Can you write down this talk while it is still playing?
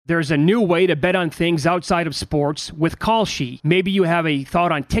There's a new way to bet on things outside of sports with Kalshi. Maybe you have a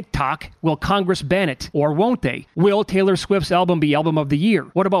thought on TikTok. Will Congress ban it? Or won't they? Will Taylor Swift's album be Album of the Year?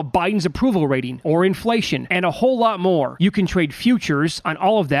 What about Biden's approval rating? Or inflation? And a whole lot more. You can trade futures on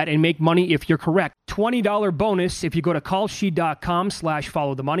all of that and make money if you're correct. $20 bonus if you go to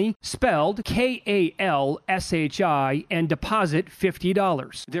kalshi.com/followthemoney, spelled KALSHI, and deposit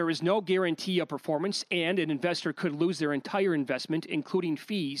 $50. There is no guarantee of performance, and an investor could lose their entire investment, including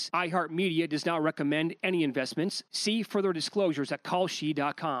fees. iHeartMedia does not recommend any investments. See further disclosures at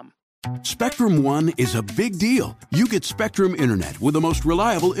kalshi.com. Spectrum One is a big deal. You get Spectrum Internet with the most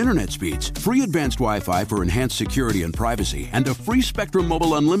reliable internet speeds, free advanced Wi-Fi for enhanced security and privacy, and a free Spectrum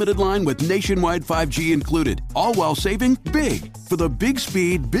Mobile Unlimited line with nationwide 5G included, all while saving big. For the big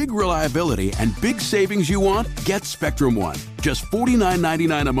speed, big reliability, and big savings you want, get Spectrum One. Just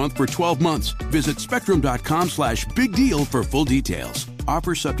 $49.99 a month for 12 months. Visit spectrum.com/big deal for full details.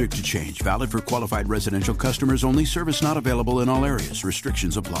 Offer subject to change. Valid for qualified residential customers only. Service not available in all areas.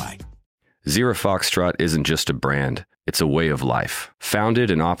 Restrictions apply. Zero Foxtrot isn't just a brand, it's a way of life.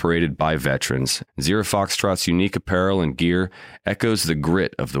 Founded and operated by veterans, Zero Foxtrot's unique apparel and gear echoes the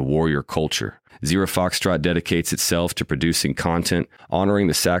grit of the warrior culture. Zero Foxtrot dedicates itself to producing content, honoring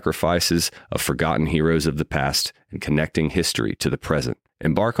the sacrifices of forgotten heroes of the past, and connecting history to the present.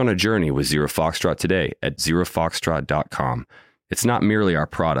 Embark on a journey with Zero Foxtrot today at zerofoxtrot.com. It's not merely our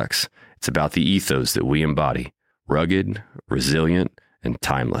products, it's about the ethos that we embody. Rugged, resilient, and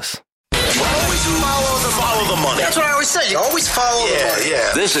timeless. Always follow the money. That's what I always say. You always follow the money.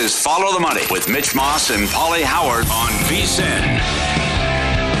 Yeah. This is Follow the Money with Mitch Moss and Paulie Howard on VSiN.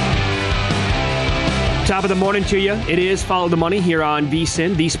 Top of the morning to you. It is Follow the Money here on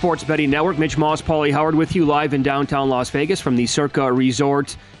VSiN, the Sports Betting Network. Mitch Moss, Paulie Howard with you live in downtown Las Vegas from the Circa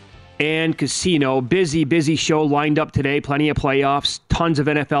Resort and Casino. Busy show lined up today. Plenty of playoffs, tons of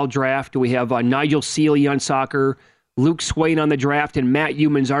NFL draft. We have Nigel Seeley on soccer, Luke Swain on the draft, and Matt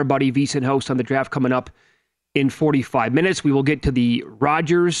Youmans, our buddy, VSiN host, on the draft coming up in 45 minutes. We will get to the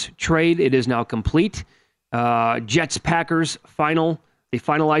Rodgers trade. It is now complete. Jets-Packers final. They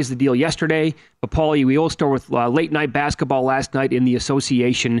finalized the deal yesterday. But, Paulie, we all start with late-night basketball last night in the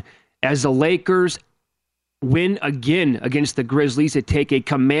association as the Lakers win again against the Grizzlies to take a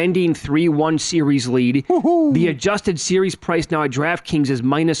commanding 3-1 series lead. Woo-hoo. The adjusted series price now at DraftKings is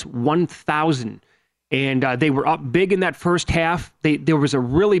minus 1,000. And they were up big in that first half. There was a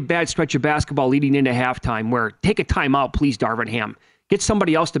really bad stretch of basketball leading into halftime where, take a timeout, please, Darvin Ham. Get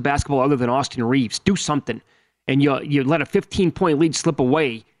somebody else to basketball other than Austin Reeves. Do something. And you let a 15-point lead slip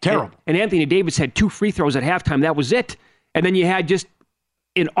away. Terrible. And Anthony Davis had 2 free throws at halftime. That was it. And then you had just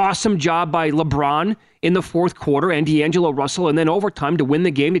an awesome job by LeBron in the fourth quarter and D'Angelo Russell, and then overtime to win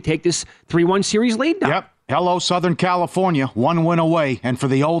the game to take this 3-1 series lead down. Yep. Hello, Southern California. 1 win away. And for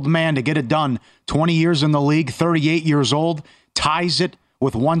the old man to get it done, 20 years in the league, 38 years old, ties it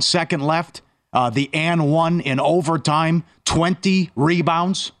with 1 second left. The and one in overtime, 20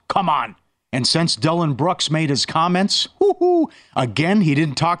 rebounds. Come on. And since Dillon Brooks made his comments, again, he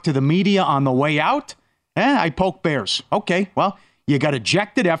didn't talk to the media on the way out. I poke bears. Okay, well, you got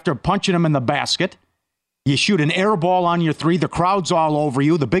ejected after punching him in the basket. You shoot an air ball on your 3. The crowd's all over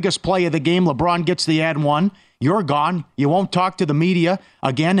you. The biggest play of the game, LeBron gets the and one. You're gone. You won't talk to the media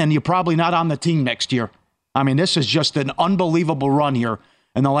again, and you're probably not on the team next year. I mean, this is just an unbelievable run here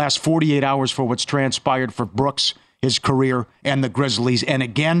in the last 48 hours for what's transpired for Brooks, his career, and the Grizzlies. And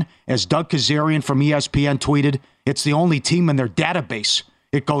again, as Doug Kazarian from ESPN tweeted, it's the only team in their database.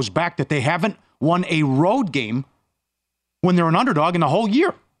 It goes back that they haven't won a road game when they're an underdog in the whole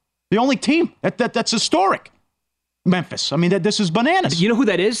year. The only team. That's historic. Memphis. I mean, this is bananas. You know who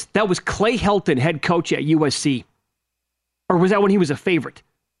that is? That was Clay Helton, head coach at USC. Or was that when he was a favorite?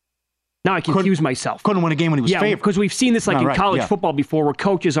 Now I confuse myself. Couldn't win a game when he was favorite. Yeah, because we've seen this in college football before where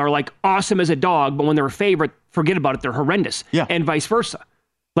coaches are like awesome as a dog, but when they're a favorite, forget about it, they're horrendous. Yeah. And vice versa.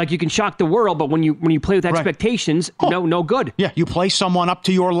 Like you can shock the world, but when you play with expectations, no good. Yeah, you play someone up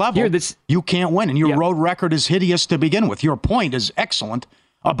to your level, you can't win, and your road record is hideous to begin with. Your point is excellent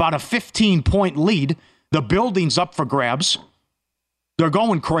about a 15-point lead. The building's up for grabs. They're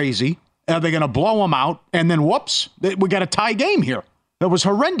going crazy. They're going to blow them out, and then whoops, we got a tie game here. It was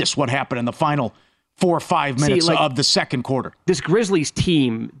horrendous what happened in the final 4 or 5 minutes of the second quarter. This Grizzlies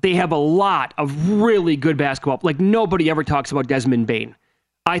team, they have a lot of really good basketball. Like nobody ever talks about Desmond Bane.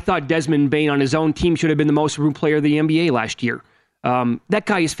 I thought Desmond Bane on his own team should have been the most improved player of the NBA last year. That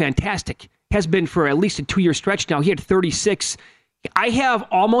guy is fantastic. Has been for at least a 2-year stretch now. He had 36. I have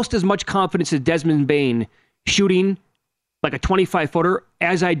almost as much confidence as Desmond Bane shooting like a 25-footer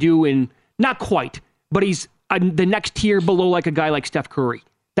as I do in, not quite, but he's the next tier below like a guy like Steph Curry.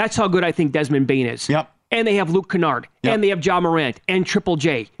 That's how good I think Desmond Bain is. Yep. And they have Luke Kennard. Yep. And they have Ja Morant and Triple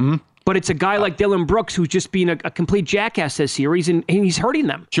J. Mm-hmm. But it's a guy like Dylan Brooks who's just being a complete jackass this series, and he's hurting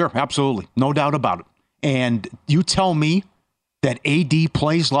them. Sure, absolutely. No doubt about it. And you tell me that AD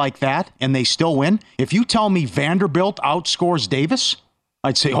plays like that and they still win? If you tell me Vanderbilt outscores Davis,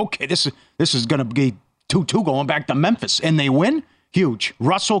 I'd say, okay, this is going to be 2-2 going back to Memphis. And they win? Huge.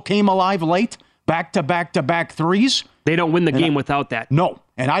 Russell came alive late, back-to-back-to-back threes. They don't win the game without that. No.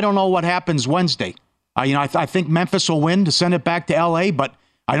 And I don't know what happens Wednesday. I think Memphis will win to send it back to L.A., but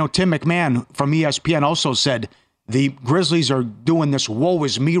I know Tim McMahon from ESPN also said the Grizzlies are doing this woe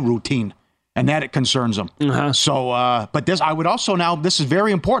is me routine, and that it concerns them. Uh-huh. So, but I would also now, this is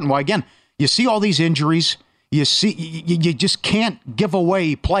very important. Well, again, you see all these injuries. You just can't give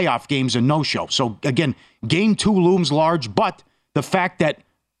away playoff games and no-show. So, again, game 2 looms large, but the fact that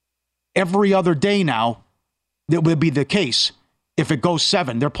every other day now, that would be the case. If it goes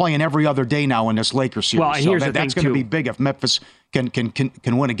 7, they're playing every other day now in this Lakers series. Well, here's the thing, that's going to be big if Memphis can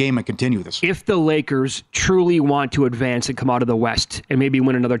win a game and continue this. If the Lakers truly want to advance and come out of the West and maybe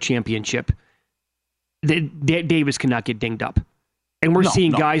win another championship, Davis cannot get dinged up. And we're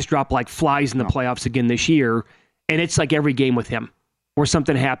seeing guys drop like flies in the playoffs again this year, and it's like every game with him where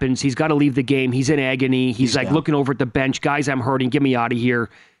something happens. He's got to leave the game. He's in agony. He's like looking over at the bench. Guys, I'm hurting. Get me out of here.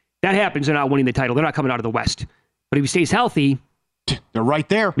 That happens. They're not winning the title. They're not coming out of the West. But if he stays healthy, they're right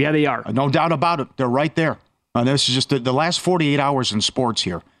there. Yeah, they are. No doubt about it. They're right there. This is just the last 48 hours in sports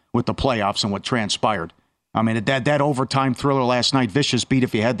here with the playoffs and what transpired. I mean, that overtime thriller last night, vicious beat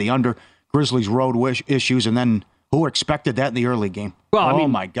if you had the under, Grizzlies road issues, and then who expected that in the early game? Well,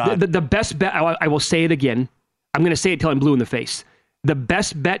 my God. The best bet, I will say it again. I'm going to say it till I'm blue in the face. The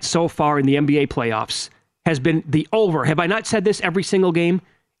best bet so far in the NBA playoffs has been the over. Have I not said this every single game?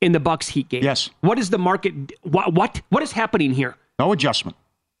 In the Bucks Heat game. Yes. What is the market? What is happening here? No adjustment.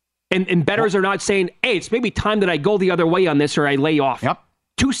 And bettors are not saying, hey, it's maybe time that I go the other way on this or I lay off. Yep.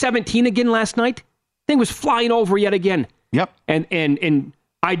 217 again last night. Thing was flying over yet again. Yep. And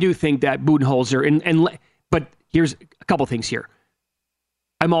I do think that Budenholzer but here's a couple things here.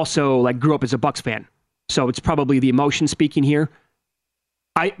 I'm also grew up as a Bucks fan, so it's probably the emotion speaking here.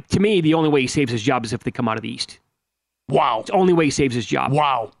 To me, the only way he saves his job is if they come out of the East. Wow. It's the only way he saves his job.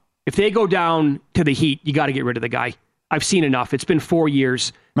 Wow. If they go down to the Heat, you got to get rid of the guy. I've seen enough. It's been 4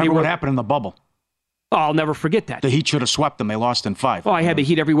 years. Remember what happened in the bubble? Oh, I'll never forget that. The Heat should have swept them. They lost in 5. Oh, I had the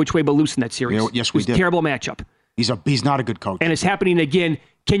Heat every which way but loose in that series. Yes, we did. It was a terrible matchup. He's not a good coach. And it's happening again.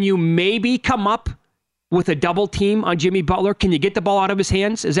 Can you maybe come up with a double team on Jimmy Butler? Can you get the ball out of his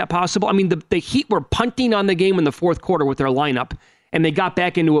hands? Is that possible? I mean, the Heat were punting on the game in the fourth quarter with their lineup, and they got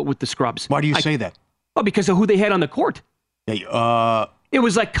back into it with the scrubs. Why do you say that? Well, because of who they had on the court. It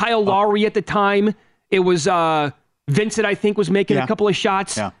was like Kyle Lowry at the time. It was Vincent, I think, was making a couple of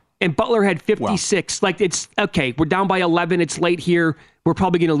shots. Yeah. And Butler had 56. It's okay. We're down by 11. It's late here. We're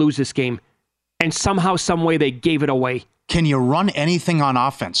probably going to lose this game. And somehow, some way, they gave it away. Can you run anything on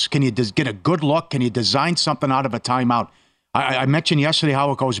offense? Can you get a good look? Can you design something out of a timeout? I mentioned yesterday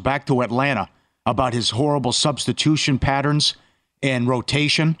how it goes back to Atlanta about his horrible substitution patterns and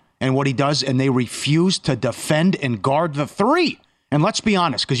rotation and what he does, and they refuse to defend and guard the 3. And let's be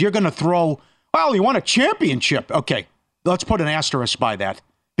honest, because you're going to throw, well, you won a championship. Okay, let's put an asterisk by that,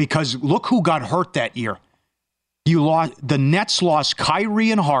 because look who got hurt that year. The Nets lost Kyrie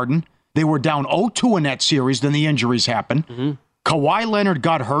and Harden. They were down 0-2 in that series. Then the injuries happened. Mm-hmm. Kawhi Leonard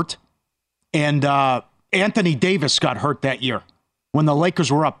got hurt, and Anthony Davis got hurt that year when the Lakers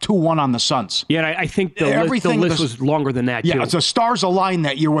were up 2-1 on the Suns. Yeah, I think the list was longer than that, too. Yeah, the stars aligned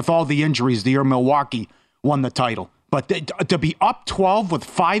that year with all the injuries the year Milwaukee won the title. But to be up 12 with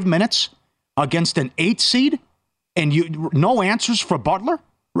 5 minutes against an 8 seed and no answers for Butler?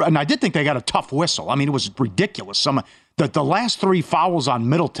 And I did think they got a tough whistle. I mean, it was ridiculous. The last 3 fouls on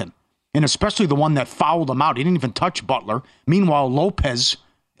Middleton, and especially the one that fouled him out. He didn't even touch Butler. Meanwhile, Lopez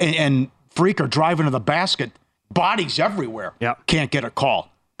and Freak are driving to the basket. Bodies everywhere. Yep. Can't get a call.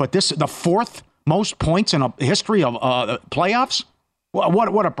 But the 4th most points in a history of playoffs?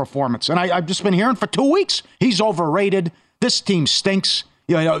 What a performance. And I've just been hearing for 2 weeks, he's overrated. This team stinks.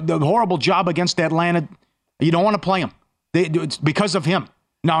 The horrible job against Atlanta. You don't want to play him. It's because of him.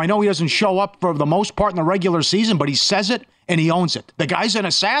 Now, I know he doesn't show up for the most part in the regular season, but he says it and he owns it. The guy's an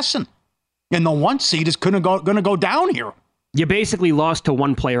assassin. And the 1 seed is going to go down here. You basically lost to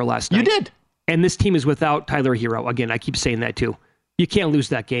one player last night. You did. And this team is without Tyler Hero. Again, I keep saying that too. You can't lose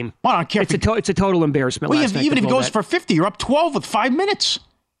that game. Well, I don't care. It's a total embarrassment. Well, even if he goes for 50, you're up 12 with 5 minutes.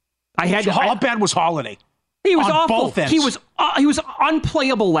 How bad was Holiday? He was on awful. Both ends. He was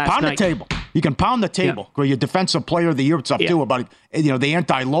unplayable last night. On the table. You can pound the table. Yeah. Your defensive player of the year, it's up to about the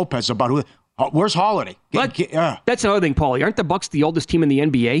anti-Lopez about who. Where's Holiday? That's another thing, Paulie. Aren't the Bucks the oldest team in the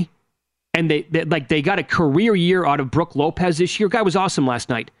NBA? And they got a career year out of Brook Lopez this year. Guy was awesome last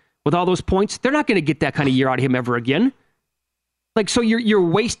night with all those points. They're not going to get that kind of year out of him ever again. So you're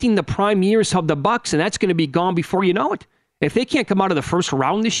wasting the prime years of the Bucks, and that's going to be gone before you know it. If they can't come out of the first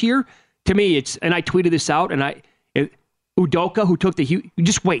round this year, to me, and I tweeted this out, and Udoka, who took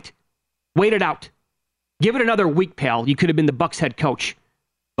just wait it out. Give it another week, pal. You could have been the Bucks head coach.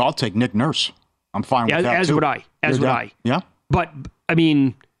 I'll take Nick Nurse. I'm fine with that, as too. would I. As would I. Yeah. But, I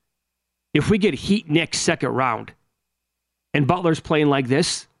mean, if we get Heat Knicks second round, and Butler's playing like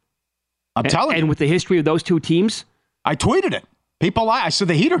this, I'm telling you. And with the history of those two teams. I tweeted it. People lie. I said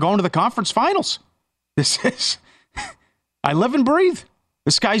the Heat are going to the conference finals. This is... I live and breathe.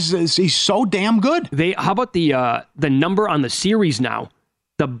 This he's so damn good. How about the number on the series now?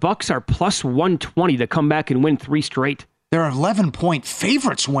 The Bucks are plus 120 to come back and win 3 straight. They're 11-point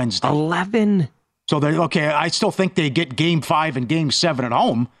favorites Wednesday. 11. So I still think they get Game 5 and Game 7 at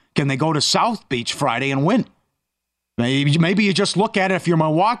home. Can they go to South Beach Friday and win? Maybe you just look at it if you're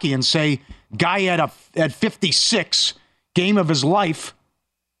Milwaukee and say, guy at 56, game of his life.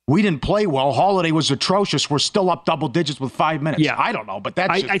 We didn't play well. Holiday was atrocious. We're still up double digits with 5 minutes. Yeah. I don't know, but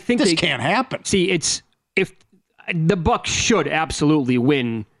I think this can't happen. See, if the Bucks should absolutely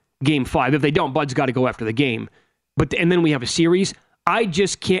win Game 5. If they don't, Bud's got to go after the game. And then we have a series. I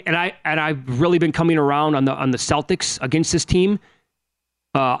just can't. And I've really been coming around on the Celtics against this team.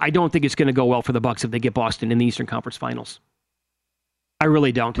 I don't think it's going to go well for the Bucks if they get Boston in the Eastern Conference Finals. I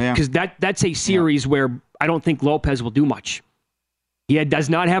really don't, because that's a series where I don't think Lopez will do much. He does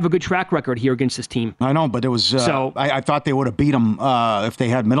not have a good track record here against this team. I know, but it was. I thought they would have beat him if they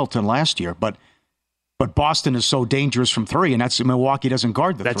had Middleton last year, but Boston is so dangerous from 3, and Milwaukee doesn't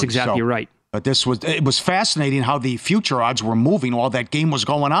guard the 3. That's exactly right. But it was fascinating how the future odds were moving while that game was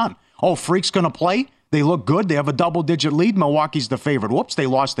going on. Oh, Freak's going to play. They look good. They have a double-digit lead. Milwaukee's the favorite. Whoops, they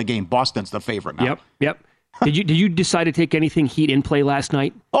lost the game. Boston's the favorite now. Yep. Did you decide to take anything Heat in play last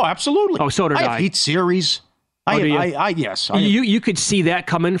night? Oh, absolutely. Oh, so did I. I have Heat series. Yes. You could see that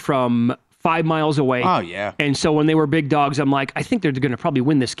coming from 5 miles away. Oh, yeah. And so when they were big dogs, I'm like, I think they're going to probably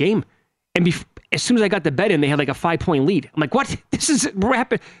win this game. And as soon as I got the bet in, they had like a 5-point lead. I'm like, what? This is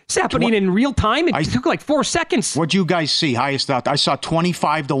happening in real time? It took like 4 seconds. What'd you guys see? Highest out? I saw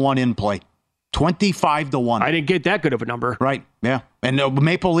 25-1 in play. 25-1. I didn't get that good of a number. Right, yeah. And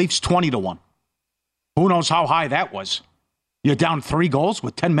Maple Leafs 20-1. Who knows how high that was? You're down 3 goals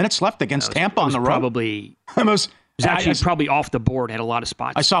with 10 minutes left against Tampa on the road. It was actually probably off the board, had a lot of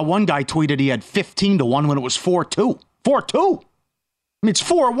spots. I saw one guy tweeted he had 15-1 when it was 4-2. 4-2. I mean, it's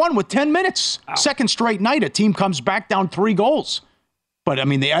 4-1 with 10 minutes. Wow. Second straight night, a team comes back down 3 goals. But, I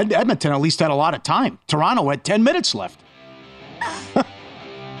mean, Edmonton at least had a lot of time. Toronto had 10 minutes left.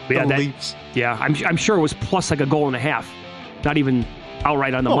 I'm sure it was plus like a goal and a half. Not even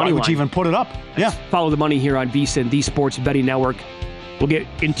outright on the money line. Would you even put it up? Let's follow the money here on VSiN, the Sports Betting Network. We'll get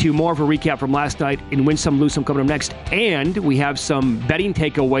into more of a recap from last night and Win Some, Lose Some coming up next. And we have some betting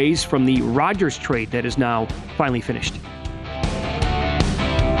takeaways from the Rodgers trade that is now finally finished.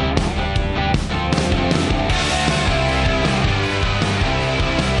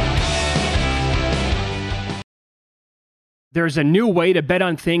 There's a new way to bet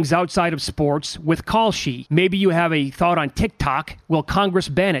on things outside of sports with Kalshi. Maybe you have a thought on TikTok. Will Congress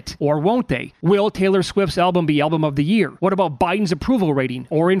ban it? Or won't they? Will Taylor Swift's album be Album of the Year? What about Biden's approval rating?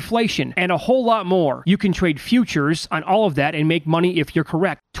 Or inflation? And a whole lot more. You can trade futures on all of that and make money if you're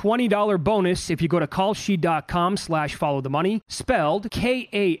correct. $20 bonus if you go to kalshi.com/followthemoney, spelled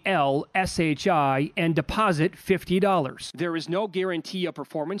KALSHI, and deposit $50. There is no guarantee of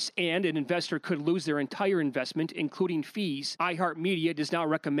performance, and an investor could lose their entire investment, including fees. iHeartMedia does not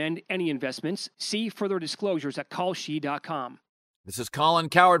recommend any investments. See further disclosures at kalshi.com. This is Colin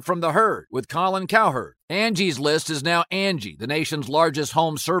Cowherd from The Herd with Colin Cowherd. Angie's List is now Angie, the nation's largest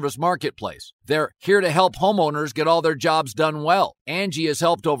home service marketplace. They're here to help homeowners get all their jobs done well. Angie has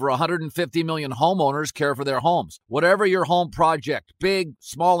helped over 150 million homeowners care for their homes. Whatever your home project, big,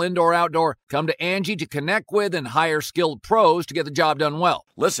 small, indoor, outdoor, come to Angie to connect with and hire skilled pros to get the job done well.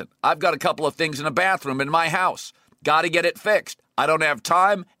 Listen, I've got a couple of things in a bathroom in my house. Got to get it fixed. I don't have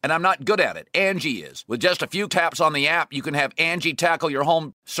time, and I'm not good at it. Angie is. With just a few taps on the app, you can have Angie tackle your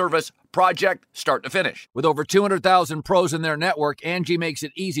home service project start to finish. With over 200,000 pros in their network, Angie makes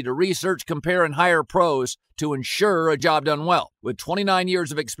it easy to research, compare, and hire pros to ensure a job done well. With 29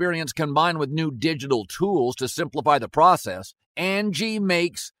 years of experience combined with new digital tools to simplify the process, Angie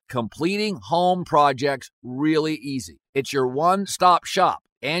makes completing home projects really easy. It's your one-stop shop.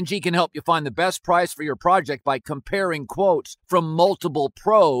 Angie can help you find the best price for your project by comparing quotes from multiple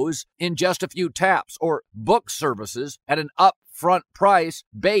pros in just a few taps, or book services at an upfront price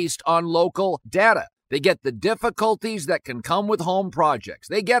based on local data. They get the difficulties that can come with home projects.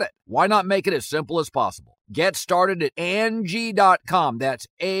 They get it. Why not make it as simple as possible? Get started at Angie.com. That's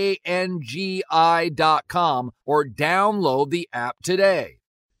ANGI.com, or download the app today.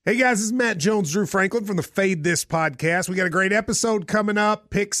 Hey guys, this is Matt Jones, Drew Franklin from the Fade This podcast. We got a great episode coming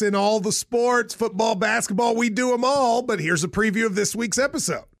up, picks in all the sports, football, basketball, we do them all, but here's a preview of this week's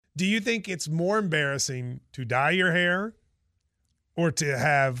episode. Do you think it's more embarrassing to dye your hair or to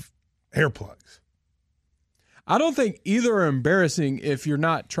have hair plugs? I don't think either are embarrassing if you're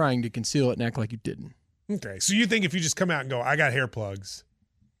not trying to conceal it and act like you didn't. Okay, so you think if you just come out and go, I got hair plugs.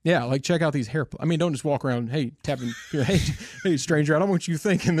 Yeah, like check out these hair plugs. I mean, don't just walk around, hey, tapping, hey, stranger, I don't want you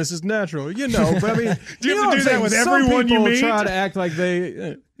thinking this is natural. You know, but I mean, do you have to do that with everyone you meet? Try to act like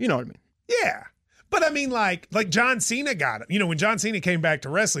they, you know what I mean? Yeah, but I mean, like John Cena got it. You know, when John Cena came back to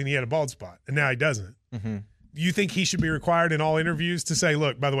wrestling, he had a bald spot, and now he doesn't. Mm-hmm. You think he should be required in all interviews to say,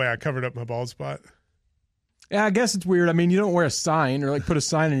 look, by the way, I covered up my bald spot? Yeah, I guess it's weird. I mean, you don't wear a sign or like put a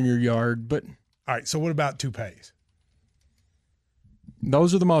sign in your yard, but. All right, so what about toupees?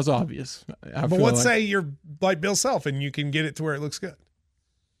 Those are the most obvious. But let's say you're like Bill Self and you can get it to where it looks good.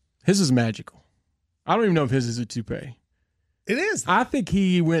 His is magical. I don't even know if his is a toupee. It is. I think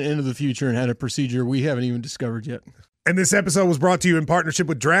he went into the future and had a procedure we haven't even discovered yet. And this episode was brought to you in partnership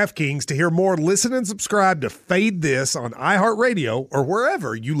with DraftKings. To hear more, listen and subscribe to Fade This on iHeartRadio or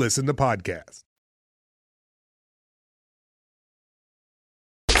wherever you listen to podcasts.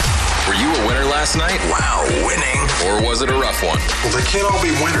 Were you a winner last night? Wow, winning. Or was it a rough one? Well, they can't all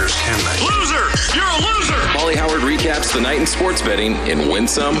be winners, can they? Loser! You're a loser! Paulie Howard recaps the night in sports betting in Win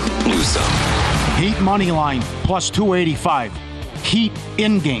Some, Lose Some. Heat money line plus 285. Heat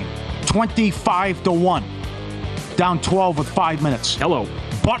in game 25-1. Down 12 with 5 minutes. Hello.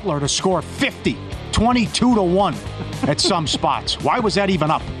 Butler to score 50. 22-1 at some spots. Why was that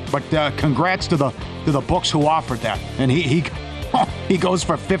even up? But congrats to the books who offered that. And he goes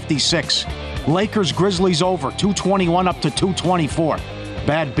for 56. Lakers Grizzlies over 221 up to 224.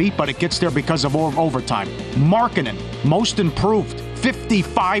 Bad beat, but it gets there because of overtime. Markkanen most improved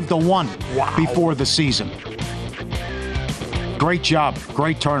 55-1 before the season. Great job,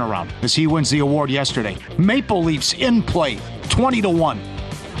 great turnaround as he wins the award yesterday. Maple Leafs in play 20-1.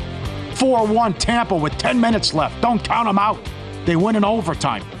 4-1 Tampa with 10 minutes left. Don't count them out. They win in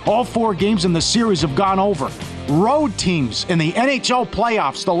overtime. All 4 games in the series have gone over. Road teams in the NHL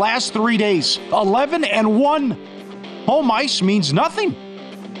playoffs the last 3 days, 11-1. Home ice means nothing.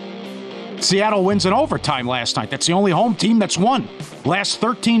 Seattle wins in overtime last night. That's the only home team that's won. Last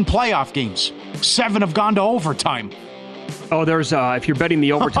 13 playoff games, 7 have gone to overtime. Oh, there's if you're betting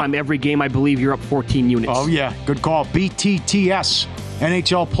the overtime every game, I believe you're up 14 units. Oh, yeah. Good call. BTTS.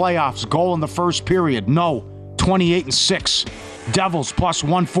 NHL playoffs. Goal in the first period. No. 28-6. Devils plus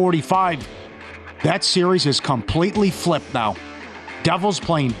 145. That series is completely flipped now. Devils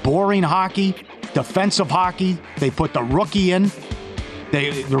playing boring hockey, defensive hockey. They put the rookie in.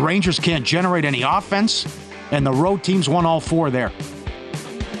 The Rangers can't generate any offense, and the road teams won all 4 there.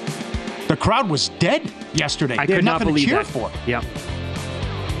 The crowd was dead yesterday. I they could had not nothing believe to cheer that. for. Yeah.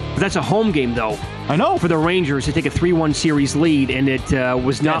 That's a home game, though. I know. For the Rangers to take a 3-1 series lead, and it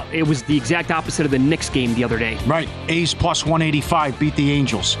was not. It was the exact opposite of the Knicks game the other day. Right. A's plus 185 beat the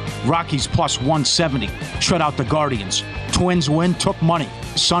Angels. Rockies plus 170 shut out the Guardians. Twins win, took money.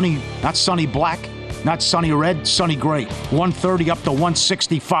 Sunny, not Sunny Black, not Sunny Red, Sunny Gray. 130 up to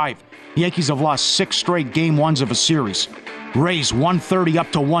 165. Yankees have lost 6 straight game ones of a series. Rays 130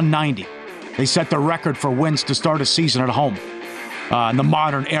 up to 190. They set the record for wins to start a season at home in the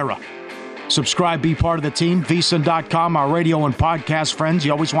modern era. Subscribe, be part of the team. VSiN.com, our radio and podcast friends.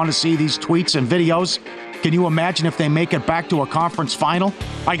 You always want to see these tweets and videos. Can you imagine if they make it back to a conference final?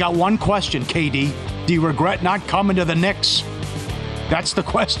 I got one question, KD. Do you regret not coming to the Knicks? That's the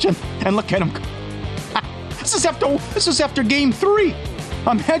question. And look at him. This is after Game 3.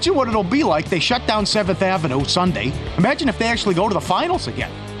 Imagine what it'll be like. They shut down 7th Avenue Sunday. Imagine if they actually go to the finals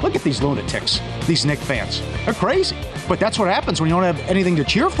again. Look at these lunatics, these Knicks fans. They're crazy. But that's what happens when you don't have anything to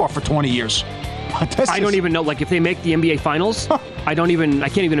cheer for 20 years. I don't even know. Like, if they make the NBA Finals, I can't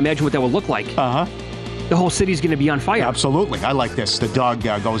even imagine what that would look like. Uh-huh. The whole city's going to be on fire. Absolutely. I like this. The dog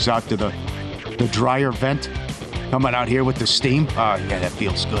goes out to the dryer vent, coming out here with the steam. Oh, yeah, that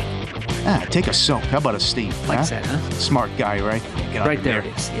feels good. Take a soak. How about a steam? Like that, huh? Smart guy, right? Get right there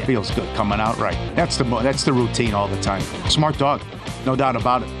it is. Yeah. Feels good coming out, right. That's the routine all the time. Smart dog. No doubt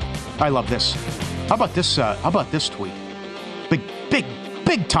about it. I love this. How about this tweet? Big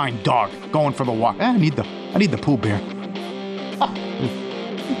Big time dog going for the walk. I need the Pooh Bear.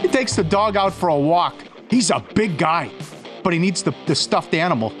 He takes the dog out for a walk. He's a big guy, but he needs the stuffed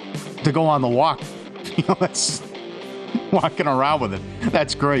animal to go on the walk. That's walking around with it.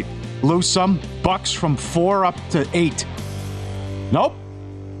 That's great. Lose some. Bucks from 4 up to 8. Nope.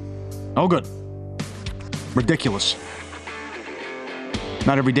 No good. Ridiculous.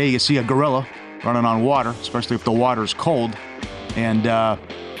 Not every day you see a gorilla running on water, especially if the water's cold. And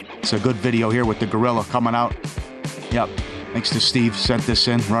it's a good video here with the gorilla coming out. Yep. Thanks to Steve. Sent this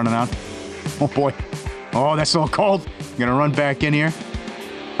in, running out. Oh, boy. Oh, that's a little cold. Going to run back in here.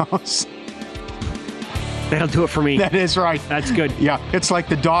 That'll do it for me. That is right. That's good. Yeah, it's like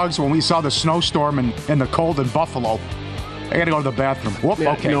the dogs when we saw the snowstorm and the cold in Buffalo. I got to go to the bathroom. Whoop,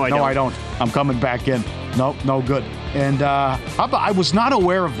 yeah, okay. No, I don't. I'm coming back in. Nope, no good. And I was not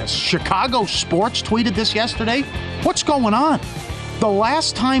aware of this. Chicago Sports tweeted this yesterday. What's going on? The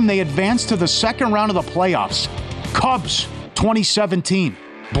last time they advanced to the second round of the playoffs, Cubs 2017,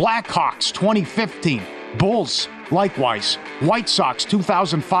 Blackhawks 2015, Bulls likewise, White Sox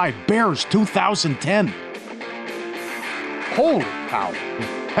 2005, Bears 2010. Holy cow.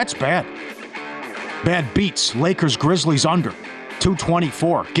 That's bad. Bad beats. Lakers, Grizzlies under.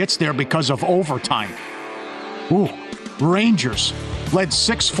 224. Gets there because of overtime. Ooh. Rangers led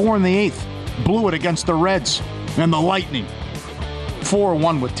 6-4 in the 8th. Blew it against the Reds and the Lightning.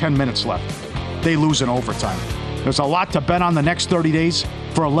 4-1 with 10 minutes left. They lose in overtime. There's a lot to bet on the next 30 days.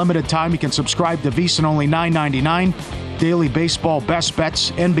 For a limited time, you can subscribe to VSiN, only $9.99. Daily baseball best bets,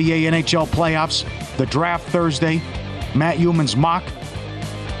 NBA, NHL playoffs, the draft Thursday, Matt Euman's mock.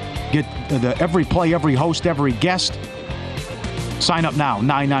 Get the every play, every host, every guest. Sign up now,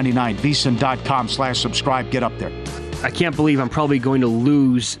 $9.99, VSiN.com/subscribe. Get up there. I can't believe I'm probably going to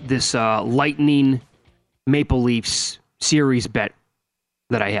lose this Lightning Maple Leafs series bet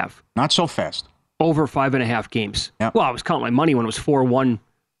that I have. Not so fast. Over 5.5 games. Yep. Well, I was counting my money when it was 4-1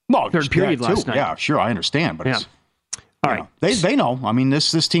 third period last night. Yeah, sure, I understand, but it's, all right. They know. I mean,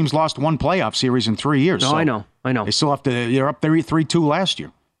 this team's lost one playoff series in 3 years. No, so I know. They still have to. You're up there 3-2 last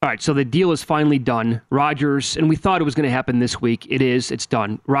year. All right, so the deal is finally done. Rodgers, and we thought it was going to happen this week. It is. It's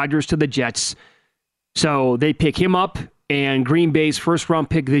done. Rodgers to the Jets. So they pick him up, and Green Bay's first-round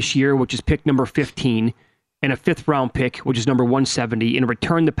pick this year, which is pick number 15, and a fifth-round pick, which is number 170. In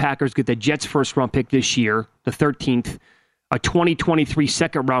return, the Packers get the Jets' first-round pick this year, the 13th, a 2023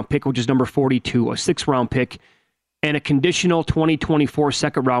 second-round pick, which is number 42, a sixth-round pick, and a conditional 2024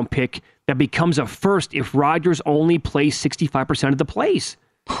 second-round pick that becomes a first if Rodgers only plays 65% of the plays.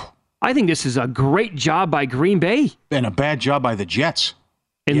 I think this is a great job by Green Bay. And a bad job by the Jets.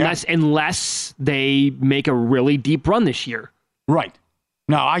 Unless they make a really deep run this year. Right.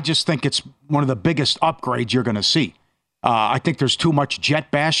 No, I just think it's one of the biggest upgrades you're going to see. I think there's too much Jet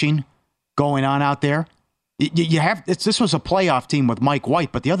bashing going on out there. This was a playoff team with Mike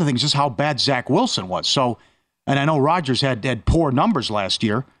White, but the other thing is just how bad Zach Wilson was. So, and I know Rodgers had poor numbers last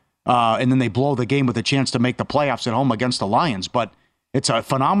year, and then they blow the game with a chance to make the playoffs at home against the Lions. But it's a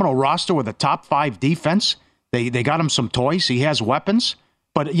phenomenal roster with a top 5 defense. They got him some toys. He has weapons.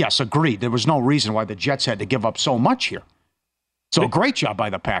 But yes, agreed. There was no reason why the Jets had to give up so much here. So great job by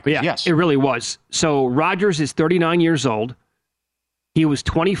the Packers, yes. It really was. So Rodgers is 39 years old. He was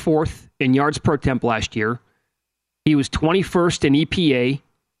 24th in yards per attempt last year. He was 21st in EPA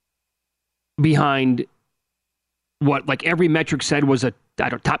behind what like every metric said was a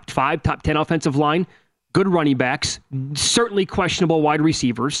top 5, top 10 offensive line. Good running backs, certainly questionable wide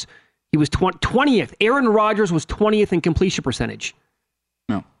receivers. He was 20th. Aaron Rodgers was 20th in completion percentage.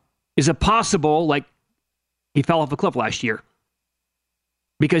 No. Is it possible, like, he fell off a cliff last year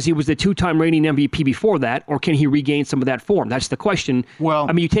because he was the 2-time reigning MVP before that, or can he regain some of that form? That's the question. Well,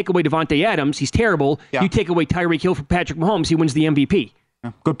 I mean, you take away Devontae Adams, he's terrible. Yeah. You take away Tyreek Hill for Patrick Mahomes, he wins the MVP.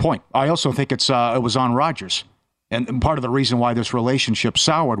 Yeah, good point. I also think it was on Rodgers. And part of the reason why this relationship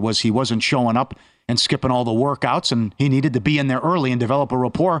soured was he wasn't showing up and skipping all the workouts, and he needed to be in there early and develop a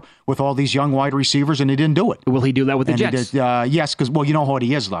rapport with all these young wide receivers, and he didn't do it. Will he do that with the Jets? Yes, because, well, you know what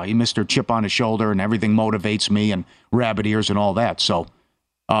he is, though. He Mr. Chip on his shoulder, and everything motivates me, and rabbit ears and all that. So,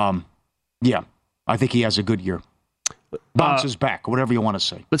 yeah, I think he has a good year. Bounces back, whatever you want to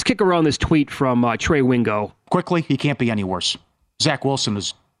say. Let's kick around this tweet from Trey Wingo. Quickly, he can't be any worse. Zach Wilson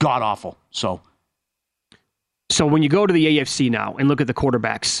is god-awful, So when you go to the AFC now and look at the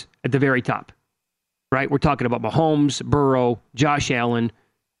quarterbacks at the very top, right? We're talking about Mahomes, Burrow, Josh Allen,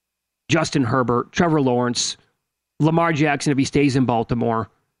 Justin Herbert, Trevor Lawrence, Lamar Jackson if he stays in Baltimore,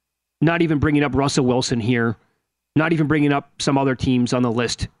 not even bringing up Russell Wilson here, not even bringing up some other teams on the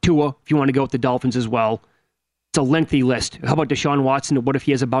list. Tua, if you want to go with the Dolphins as well. It's a lengthy list. How about Deshaun Watson? What if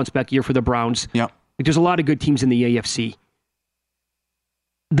he has a bounce-back year for the Browns? Yeah. There's a lot of good teams in the AFC.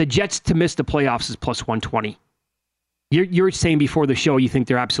 The Jets to miss the playoffs is plus 120. You're saying before the show you think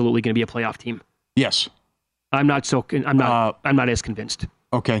they're absolutely going to be a playoff team. Yes. I'm not as convinced.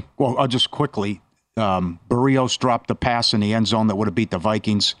 Okay. Well, I'll just quickly. Barrios dropped the pass in the end zone that would have beat the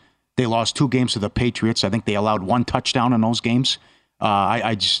Vikings. They lost 2 games to the Patriots. I think they allowed 1 touchdown in those games.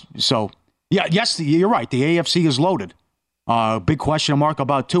 Yes, you're right. The AFC is loaded. Big question mark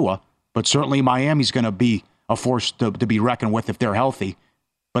about Tua, but certainly Miami's going to be a force to be reckoned with if they're healthy.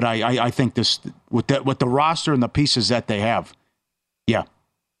 But I think this with the roster and the pieces that they have, yeah.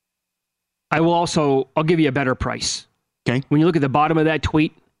 I'll give you a better price. Okay. When you look at the bottom of that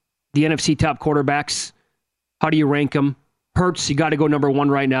tweet, the NFC top quarterbacks, how do you rank them? Hurts, you got to go number 1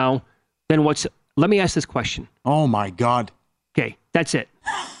 right now. Then let me ask this question. Oh my God. Okay, that's it.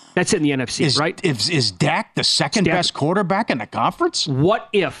 That's it in the NFC, right? Is Dak the second best quarterback in the conference? What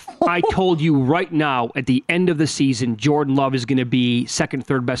if I told you right now at the end of the season, Jordan Love is going to be second,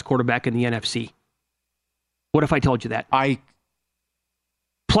 third best quarterback in the NFC? What if I told you that?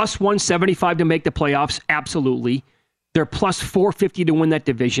 Plus 175 to make the playoffs, absolutely. They're plus 450 to win that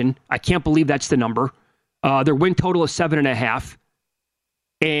division. I can't believe that's the number. Their win total is 7.5.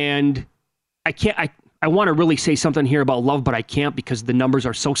 And I want to really say something here about Love, but I can't because the numbers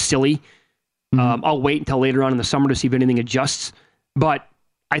are so silly. I'll wait until later on in the summer to see if anything adjusts. But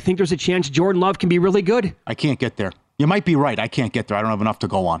I think there's a chance Jordan Love can be really good. I can't get there. You might be right. I can't get there. I don't have enough to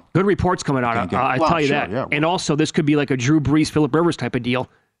go on. Good reports coming out. I'll tell you that. Yeah, and also, this could be like a Drew Brees, Phillip Rivers type of deal.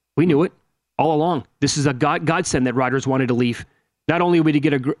 We knew it all along. This is a godsend that Rodgers wanted to leave. Not only would he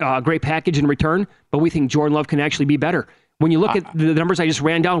get a great package in return, but we think Jordan Love can actually be better. When you look at the numbers I just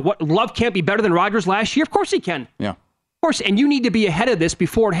ran down, what Love can't be better than Rodgers last year? Of course he can. Yeah. Of course. And you need to be ahead of this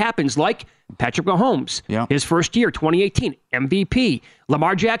before it happens, like Patrick Mahomes. Yeah. His first year, 2018, MVP.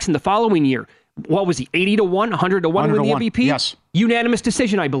 Lamar Jackson the following year. What was he, 80-1, 100-1 to win the MVP? Yes. Unanimous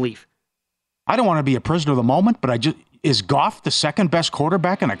decision, I believe. I don't want to be a prisoner of the moment, but is Goff the second best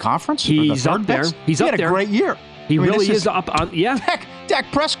quarterback in the conference? He's up there. He had a great year. He really is up on, yeah.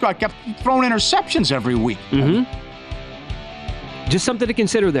 Dak Prescott kept throwing interceptions every week. Mm-hmm. Just something to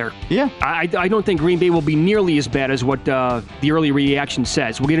consider there. Yeah. I don't think Green Bay will be nearly as bad as what the early reaction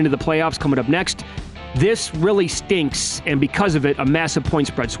says. We'll get into the playoffs coming up next. This really stinks, and because of it, a massive point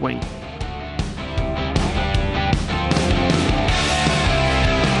spread swing.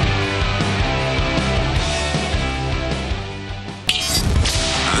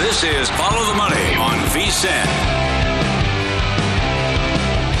 This is Follow the Money on VSiN.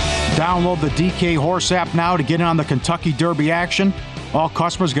 Download the DK Horse app now to get in on the Kentucky Derby action. All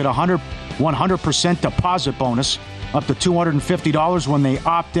customers get a 100% deposit bonus, up to $250 when they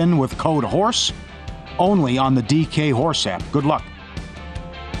opt in with code HORSE, only on the DK Horse app. Good luck.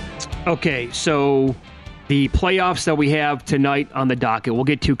 Okay, so the playoffs that we have tonight on the docket, we'll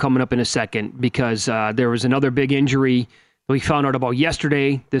get to coming up in a second, because there was another big injury we found out about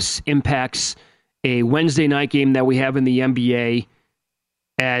yesterday. This impacts a Wednesday night game that we have in the NBA,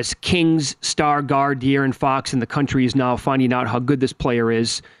 as Kings star guard De'Aaron Fox in the country is now finding out how good this player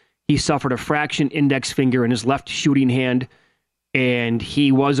is. He suffered a fractured index finger in his left shooting hand, and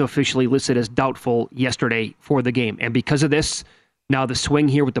he was officially listed as doubtful yesterday for the game. And because of this, now the swing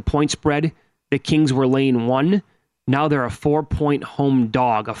here with the point spread, the Kings were laying 1. Now they're a 4-point home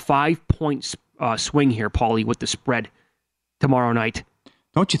dog, a 5-point swing here, Paulie, with the spread tomorrow night.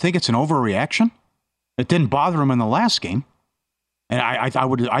 Don't you think it's an overreaction? It didn't bother him in the last game. And I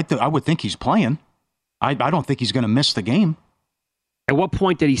would think he's playing. I don't think he's going to miss the game. At what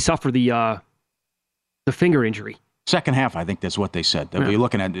point did he suffer the finger injury? Second half, I think that's what they said. They'll be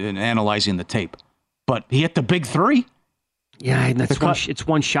looking at and analyzing the tape. But he hit the big 3. Yeah, and it's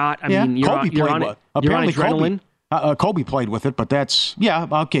one shot. I mean, you're on adrenaline. Kobe played with it, but that's,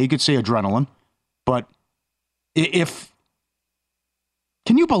 okay, you could say adrenaline. But can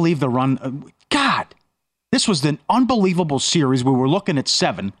you believe the run? God. This was an unbelievable series. We were looking at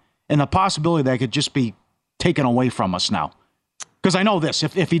 7, and the possibility that it could just be taken away from us now. Because I know this,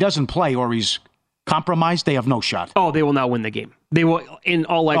 if he doesn't play or he's compromised, they have no shot. Oh, they will not win the game. They will, in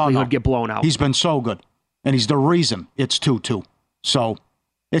all likelihood, get blown out. He's been so good, and he's the reason it's 2-2. So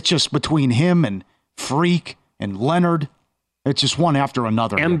it's just between him and Freak and Leonard. It's just one after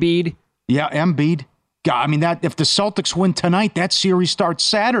another. Embiid. Yeah, Embiid. God, I mean, if the Celtics win tonight, that series starts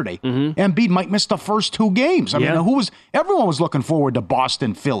Saturday. Mm-hmm. Embiid might miss the first 2 games. I mean, everyone was looking forward to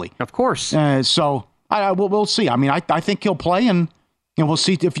Boston, Philly. Of course. So we'll see. I mean, I think he'll play, and we'll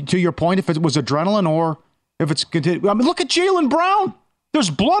see, to your point, if it was adrenaline or if it's continued. I mean, look at Jaylen Brown.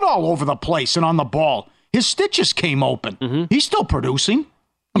 There's blood all over the place and on the ball. His stitches came open. Mm-hmm. He's still producing.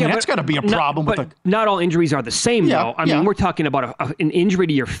 I mean, that's got to be a problem. Not all injuries are the same, though. I mean, we're talking about an injury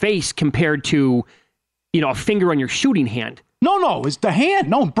to your face compared to, a finger on your shooting hand. No, it's the hand.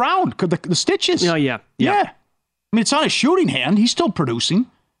 No, Brown, the stitches. Oh, yeah. I mean, it's not a shooting hand. He's still producing.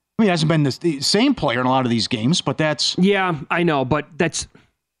 I mean, he hasn't been the same player in a lot of these games, but that's... Yeah, I know, but that's...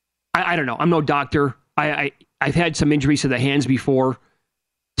 I don't know. I'm no doctor. I've had some injuries to the hands before.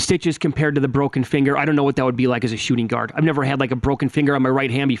 Stitches compared to the broken finger. I don't know what that would be like as a shooting guard. I've never had like a broken finger on my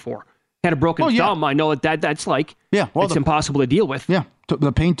right hand before. Had a broken thumb. I know that's like... Yeah, well, it's impossible to deal with. Yeah,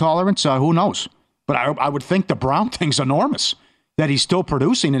 the pain tolerance, who knows? But I would think the Brown thing's enormous, that he's still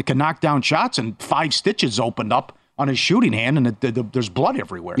producing and can knock down shots, and 5 stitches opened up on his shooting hand, and there's blood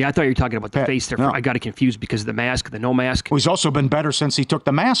everywhere. Yeah, I thought you were talking about the face there. No. I got it confused because of the mask, the no mask. Well, he's also been better since he took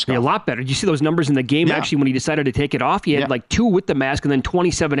the mask off. Yeah, a lot better. Did you see those numbers in the game, actually, when he decided to take it off? He had like 2 with the mask and then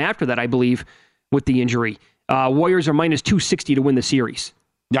 27 after that, I believe, with the injury. Warriors are minus 260 to win the series.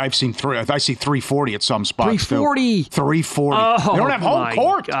 Yeah, I've seen I see 340 at some spots, 340? Too. 340. Oh, they don't have home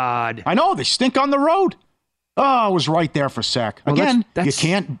court. God. I know. They stink on the road. Oh, it was right there for Sack. Well, again,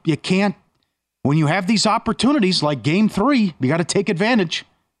 you can't, when you have these opportunities like Game 3, you got to take advantage.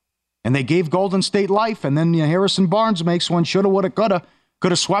 And they gave Golden State life, and then Harrison Barnes makes one, shoulda, woulda, coulda.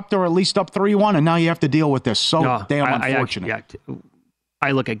 Could have swept or at least up 3-1, and now you have to deal with this. So damn unfortunate.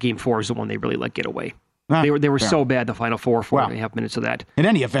 I look at Game 4 as the one they really let get away. They were so bad the final 4.5 minutes of that. In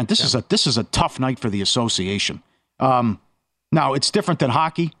any event, this is a tough night for the association. Now, it's different than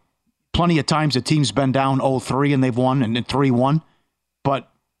hockey. Plenty of times the team's been down 0-3 and they've won, and 3-1. But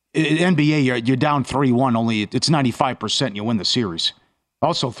in NBA, you're down 3-1, only it's 95% and you win the series.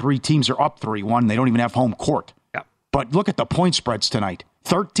 Also, 3 teams are up 3-1. They don't even have home court. Yeah. But look at the point spreads tonight.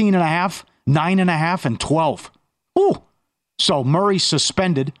 13.5, 9.5, and 12. Ooh. So Murray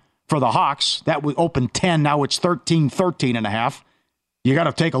suspended for the Hawks. That would open 10. Now it's 13.5. You got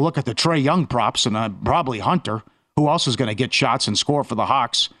to take a look at the Trae Young props and probably Hunter. Who else is going to get shots and score for the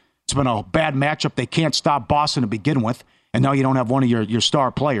Hawks? It's been a bad matchup. They can't stop Boston to begin with. And now you don't have one of your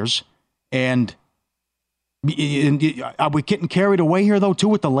star players. And are we getting carried away here, though, too,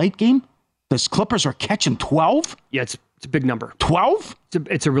 with the late game? The Clippers are catching 12? Yeah, it's a big number. 12?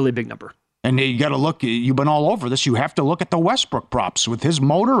 It's a really big number. And you got to look. You've been all over this. You have to look at the Westbrook props with his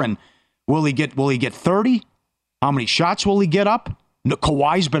motor. And will he get 30? How many shots will he get up?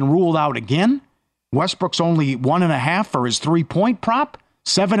 Kawhi's been ruled out again. Westbrook's only 1.5 for his 3-point prop.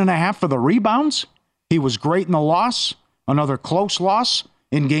 7.5 for the rebounds. He was great in the loss. Another close loss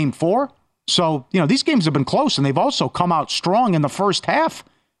in Game 4. So, these games have been close, and they've also come out strong in the first half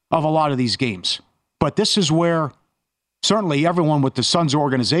of a lot of these games. But this is where certainly everyone with the Suns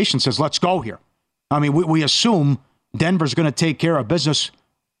organization says, let's go here. I mean, we assume Denver's going to take care of business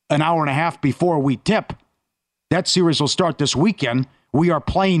an hour and a half before we tip. That series will start this weekend. We are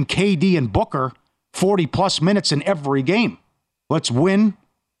playing KD and Booker 40-plus minutes in every game. Let's win,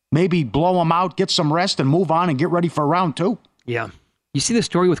 maybe blow them out, get some rest, and move on and get ready for round 2. Yeah. You see the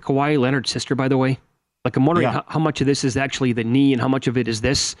story with Kawhi Leonard's sister, by the way? Like, I'm wondering how much of this is actually the knee and how much of it is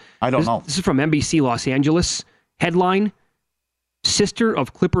this. I don't know. This is from NBC Los Angeles. Headline, sister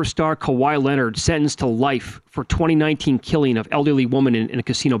of Clipper star Kawhi Leonard sentenced to life for 2019 killing of elderly woman in a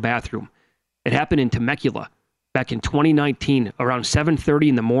casino bathroom. It happened in Temecula back in 2019 around 7:30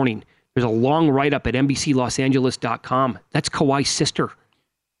 in the morning. There's a long write-up at NBCLosAngeles.com. That's Kawhi's sister.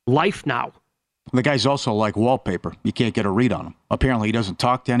 Life now. The guy's also like wallpaper. You can't get a read on him. Apparently, he doesn't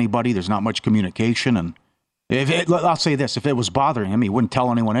talk to anybody. There's not much communication. And I'll say this. If it was bothering him, he wouldn't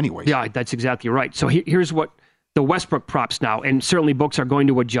tell anyone anyway. Yeah, that's exactly right. So here's what the Westbrook props now, and certainly books are going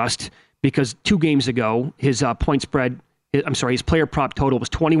to adjust because 2 games ago, his his player prop total was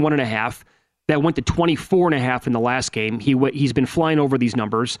 21.5. That went to 24.5 in the last game. He's been flying over these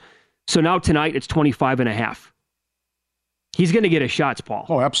numbers. So now tonight, it's 25.5. He's going to get his shots, Paul.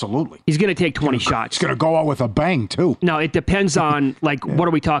 Oh, absolutely. He's going to take 20 shots. He's going to go out with a bang, too. Now, it depends on, what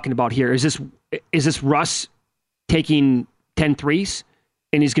are we talking about here? Is this Russ taking 10 threes,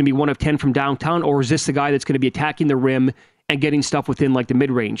 and he's going to be 1 of 10 from downtown, or is this the guy that's going to be attacking the rim and getting stuff within, the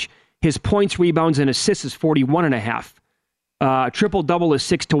mid-range? His points, rebounds, and assists is 41.5. Triple-double is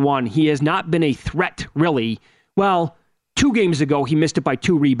 6-1. He has not been a threat, really. Well, 2 games ago, he missed it by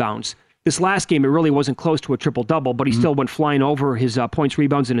 2 rebounds. This last game, it really wasn't close to a triple-double, but he still went flying over his points,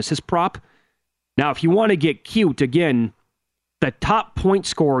 rebounds, and assist prop. Now, if you want to get cute, again, the top point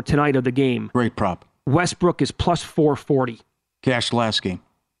scorer tonight of the game. Great prop. Westbrook is plus 440. Cashed last game.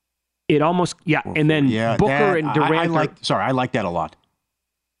 It almost, and then Booker and Durant. I like that a lot.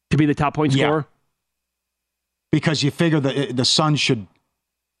 To be the top point scorer? Because you figure the Suns should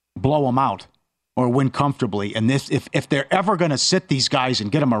blow them out. or win comfortably. And this, if they're ever going to sit these guys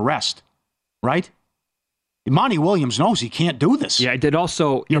and get them a rest, right? Monty Williams knows he can't do this. Yeah, it did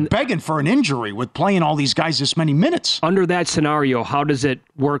also. You're begging for an injury with playing all these guys this many minutes. Under that scenario, how does it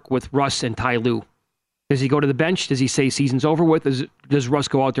work with Russ and Ty Lue? Does he go to the bench? Does he say season's over with? Does Russ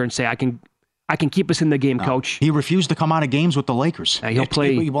go out there and say, I can keep us in the game, Coach? He refused to come out of games with the Lakers. He'll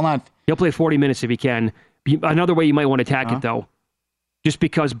play. He will not. He'll play 40 minutes if he can. Another way you might want to attack it, though, just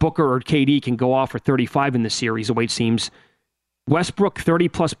because Booker or KD can go off for 35 in this series, the way it seems. Westbrook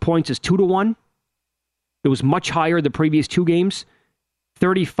 30-plus points is 2-1. It was much higher the previous 2 games.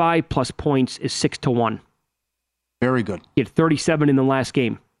 35-plus points is 6-1. Very good. He had 37 in the last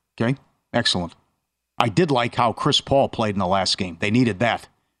game. Okay, excellent. I did like how Chris Paul played in the last game. They needed that.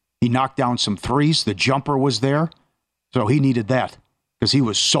 He knocked down some threes. The jumper was there, so he needed that because he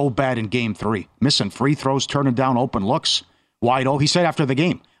was so bad in Game 3. Missing free throws, turning down open looks, wide open. He said after the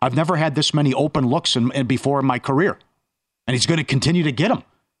game, I've never had this many open looks before in my career. And he's going to continue to get them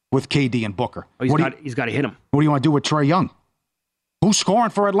with KD and Booker. Oh, he's got to hit him. What do you want to do with Trae Young? Who's scoring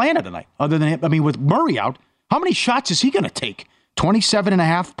for Atlanta tonight? Other than him, with Murray out, how many shots is he going to take?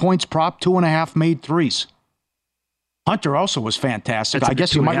 27.5 points prop, 2.5 made threes. Hunter also was fantastic. I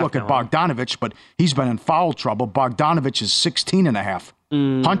guess you might look at Bogdanovich, but he's been in foul trouble. Bogdanovich is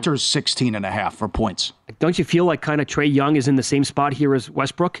 16.5. Hunter's 16.5 for points. Don't you feel like kind of Trae Young is in the same spot here as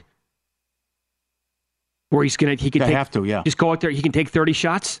Westbrook? Where he can just go out there, he can take 30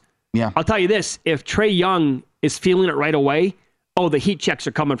 shots? Yeah. I'll tell you this, if Trae Young is feeling it right away, the heat checks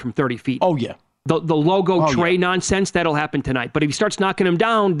are coming from 30 feet. Oh, yeah. The logo Trae nonsense, that'll happen tonight. But if he starts knocking him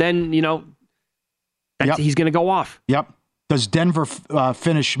down, then, he's going to go off. Yep. Does Denver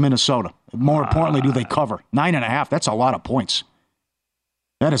finish Minnesota? More importantly, do they cover? 9.5, that's a lot of points.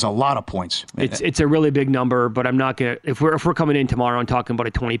 That is a lot of points. It's a really big number, but I'm not going to, if we're coming in tomorrow and talking about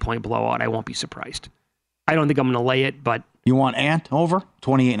a 20-point blowout, I won't be surprised. I don't think I'm going to lay it, but... You want Ant over?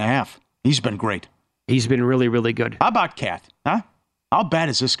 28.5. He's been great. He's been really, really good. How about Cat? Huh? How bad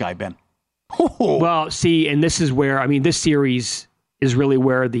has this guy been? Well, see, and this is where, this series is really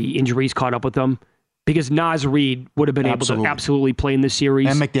where the injuries caught up with them. Because Naz Reid would have been able to absolutely play in this series.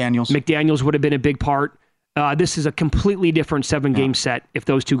 And McDaniels. McDaniels would have been a big part. This is a completely different 7-game set if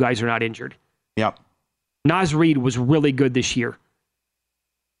those 2 guys are not injured. Yep. Naz Reid was really good this year.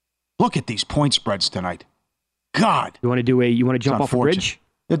 Look at these point spreads tonight. God. You want to jump off a bridge?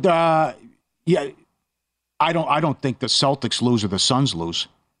 Yeah. I don't think the Celtics lose or the Suns lose.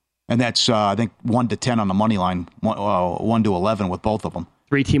 And that's, I think, 1-10 on the money line, 1-11 with both of them.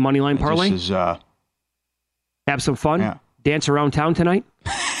 3-team money line parlay? This is, have some fun? Yeah. Dance around town tonight?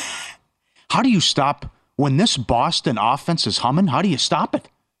 How do you stop, when this Boston offense is humming, how do you stop it?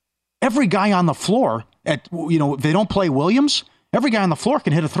 Every guy on the floor, if they don't play Williams, every guy on the floor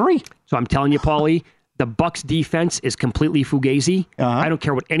can hit a 3. So I'm telling you, Paulie, the Bucks defense is completely fugazi. I don't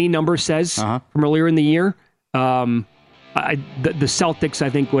care what any number says from earlier in the year. The Celtics, I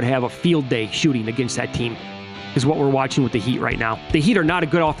think, would have a field day shooting against that team, is what we're watching with the Heat right now. The Heat are not a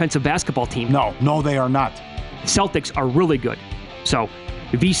good offensive basketball team. No, they are not. Celtics are really good. So,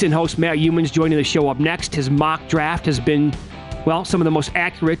 VSiN host Matt Youmans joining the show up next. His mock draft has been, some of the most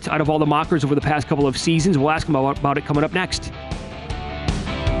accurate out of all the mockers over the past couple of seasons. We'll ask him about it coming up next.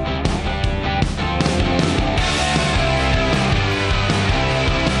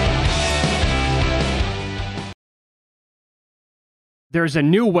 There's a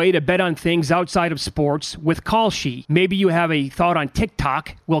new way to bet on things outside of sports with Kalshi. Maybe you have a thought on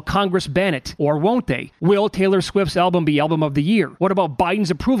TikTok. Will Congress ban it? Or won't they? Will Taylor Swift's album be Album of the Year? What about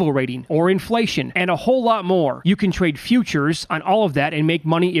Biden's approval rating or inflation? And a whole lot more. You can trade futures on all of that and make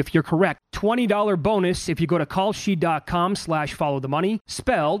money if you're correct. $20 bonus if you go to kalshi.com/followthemoney,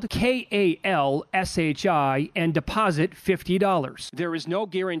 spelled KALSHI, and deposit $50. There is no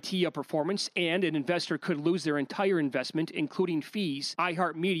guarantee of performance, and an investor could lose their entire investment, including fees.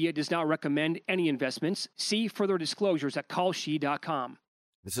 iHeartMedia does not recommend any investments. See further disclosures at kalshi.com.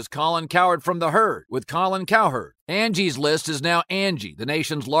 This is Colin Cowherd from The Herd with Colin Cowherd. Angie's List is now Angie, the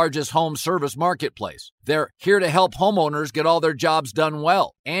nation's largest home service marketplace. They're here to help homeowners get all their jobs done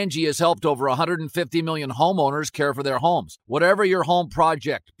well. Angie has helped over 150 million homeowners care for their homes. Whatever your home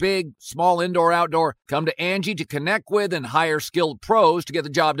project, big, small, indoor, outdoor, come to Angie to connect with and hire skilled pros to get the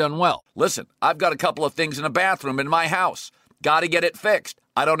job done well. Listen, I've got a couple of things in a bathroom in my house. Gotta get it fixed.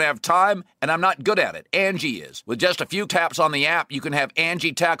 I don't have time, and I'm not good at it. Angie is. With just a few taps on the app, you can have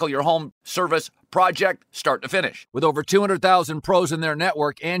Angie tackle your home service project start to finish. With over 200,000 pros in their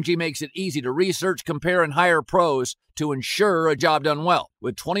network, Angie makes it easy to research, compare, and hire pros to ensure a job done well.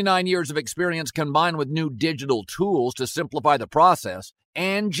 With 29 years of experience combined with new digital tools to simplify the process,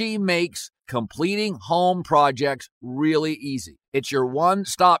 Angie makes completing home projects really easy. It's your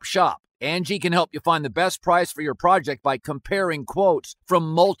one-stop shop. Angie can help you find the best price for your project by comparing quotes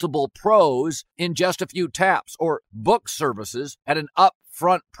from multiple pros in just a few taps, or book services at an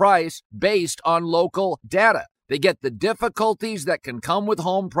upfront price based on local data. They get the difficulties that can come with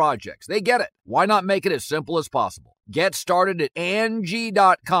home projects. They get it. Why not make it as simple as possible? Get started at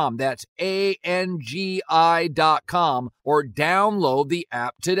Angie.com. That's ANGI.com, or download the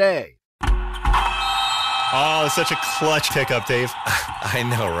app today. Oh, such a clutch pickup, Dave. I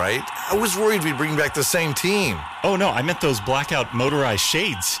know, right? I was worried we'd bring back the same team. Oh, no, I meant those blackout motorized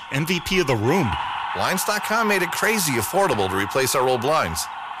shades. MVP of the room. Blinds.com made it crazy affordable to replace our old blinds.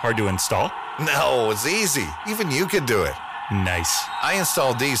 Hard to install? No, it's easy. Even you could do it. Nice. I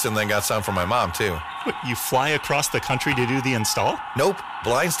installed these and then got some for my mom, too. What, you fly across the country to do the install? Nope.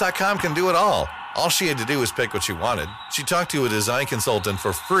 Blinds.com can do it all. All she had to do was pick what she wanted. She talked to a design consultant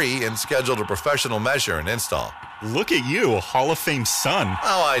for free and scheduled a professional measure and install. Look at you, a Hall of Fame son.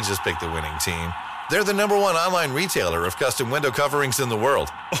 Oh, I just picked the winning team. They're the #1 online retailer of custom window coverings in the world.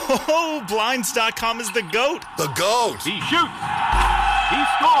 Oh, Blinds.com is the GOAT. The GOAT. He shoots. He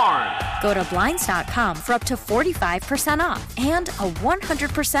scores. Go to Blinds.com for up to 45% off and a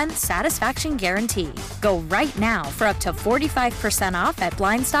 100% satisfaction guarantee. Go right now for up to 45% off at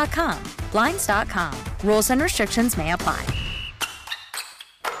Blinds.com. Blinds.com. Rules and restrictions may apply.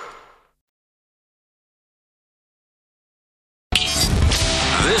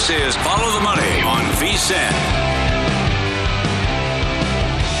 This is Follow the Money on VSiN.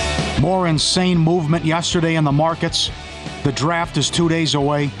 More insane movement yesterday in the markets. The draft is 2 days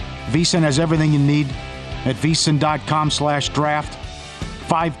away. VSiN has everything you need at VSiN.com/draft.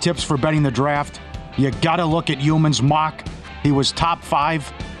 5 tips for betting the draft. You got to look at Human's mock. He was top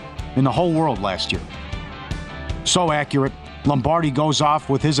 5 in the whole world last year. So accurate. Lombardi goes off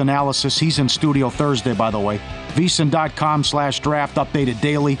with his analysis. He's in studio Thursday, by the way. VSiN.com/draft, updated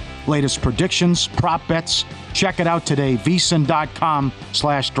daily. Latest predictions, prop bets. Check it out today.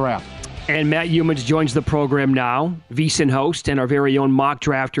 VSiN.com/draft. And Matt Youmans joins the program now, VSiN host and our very own mock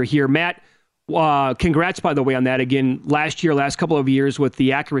drafter here. Matt, congrats, by the way, on that again. Last couple of years with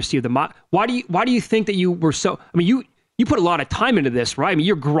the accuracy of the mock. Why do you think that you were so? I mean, you put a lot of time into this, right? I mean,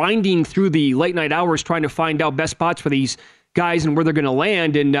 you're grinding through the late night hours trying to find out best spots for these guys and where they're going to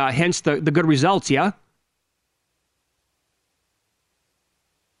land, and hence the good results. Yeah.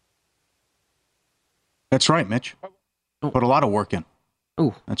 That's right, Mitch. Put a lot of work in.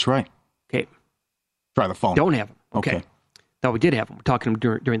 Oh, that's right. Okay. Try the phone. Don't have him. Okay. Thought we did have him. We're talking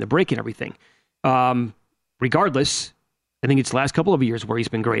to him during the break and everything. Regardless, I think it's the last couple of years where he's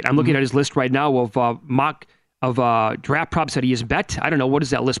been great. I'm looking at his list right now of draft props that he has bet. I don't know, what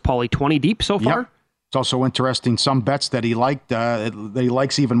is that list, Paulie? 20 deep so far? Yep. It's also interesting, some bets that he liked, that he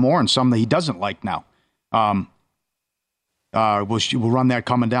likes even more, and some that he doesn't like now. We'll run that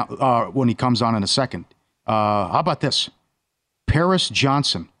coming down when he comes on in a second. How about this? Paris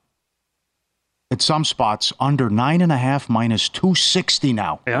Johnson. At some spots, under 9.5 minus 260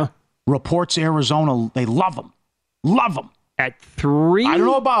 now. Yeah. Reports Arizona, they love him. Love him. At 3? I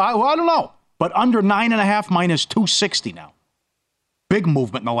don't know. But under 9.5 minus 260 now. Big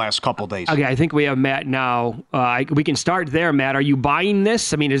movement in the last couple of days. Okay, I think we have Matt now. We can start there, Matt. Are you buying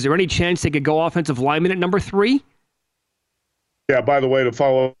this? I mean, is there any chance they could go offensive lineman at number 3? Yeah, by the way, to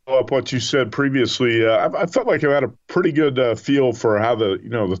follow up what you said previously, I felt like I had a pretty good feel for how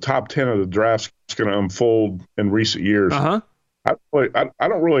the top 10 of the draft is going to unfold in recent years. Uh-huh. I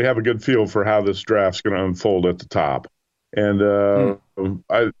don't really have a good feel for how this draft's going to unfold at the top. And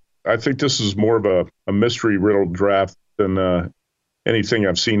I think this is more of a mystery-riddled draft than anything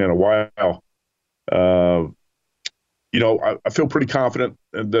I've seen in a while. I feel pretty confident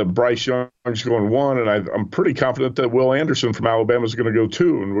that Bryce Young's going 1, and I'm pretty confident that Will Anderson from Alabama is going to go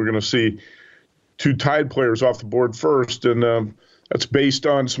 2, and we're going to see 2 Tide players off the board first, and that's based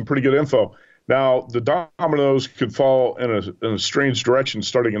on some pretty good info. Now, the dominoes could fall in a strange direction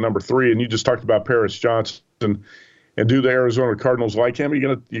starting at number 3, and you just talked about Paris Johnson, and do the Arizona Cardinals like him?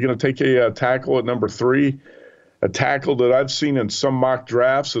 You're going to take a tackle at number 3, a tackle that I've seen in some mock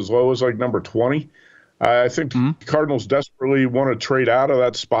drafts as low as like number 20. I think the Cardinals desperately want to trade out of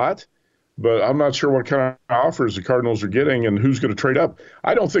that spot, but I'm not sure what kind of offers the Cardinals are getting and who's going to trade up.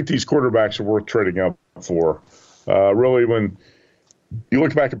 I don't think these quarterbacks are worth trading up for. Really, when you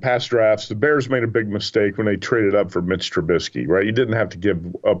look back at past drafts, the Bears made a big mistake when they traded up for Mitch Trubisky, right? You didn't have to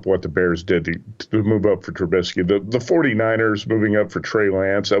give up what the Bears did to move up for Trubisky. The 49ers moving up for Trey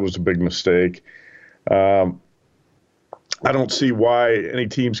Lance, that was a big mistake. I don't see why any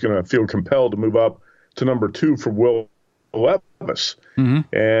team's going to feel compelled to move up to number 2 for Will Levis. Mm-hmm.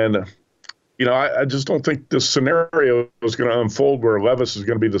 And, I just don't think this scenario is going to unfold where Levis is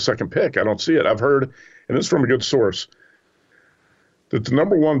going to be the second pick. I don't see it. I've heard, and this is from a good source, that the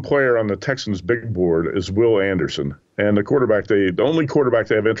number 1 player on the Texans' big board is Will Anderson. And the only quarterback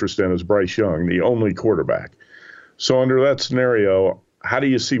they have interest in is Bryce Young, the only quarterback. So under that scenario, how do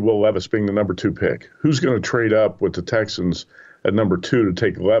you see Will Levis being the number 2 pick? Who's going to trade up with the Texans at number 2 to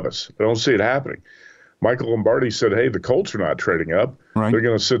take Levis? I don't see it happening. Michael Lombardi said, hey, the Colts are not trading up. Right. They're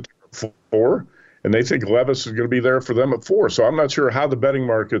going to sit at 4, and they think Levis is going to be there for them at 4. So I'm not sure how the betting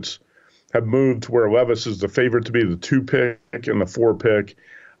markets have moved to where Levis is the favorite to be the 2 pick and the 4 pick.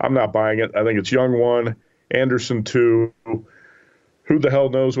 I'm not buying it. I think it's Young 1, Anderson 2. Who the hell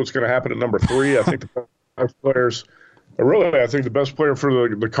knows what's going to happen at number 3? I think the best players – really, I think the best player for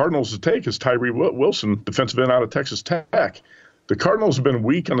the Cardinals to take is Tyree Wilson, defensive end out of Texas Tech. The Cardinals have been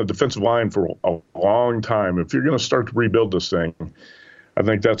weak on the defensive line for a long time. If you're going to start to rebuild this thing, I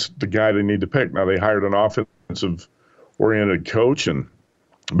think that's the guy they need to pick. Now, they hired an offensive-oriented coach, and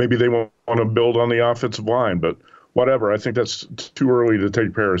maybe they want to build on the offensive line, but whatever. I think that's too early to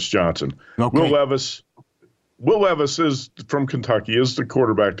take Paris Johnson. Okay. Will Levis is from Kentucky, is the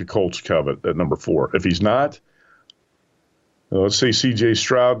quarterback the Colts covet at number 4. If he's not, let's say C.J.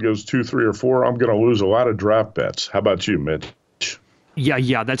 Stroud goes 2, 3, or 4, I'm going to lose a lot of draft bets. How about you, Mitch?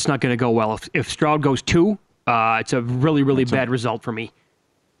 Yeah, that's not going to go well. If Stroud goes 2, it's a really, really bad result for me.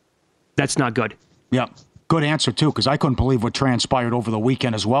 That's not good. Yeah, good answer, too, because I couldn't believe what transpired over the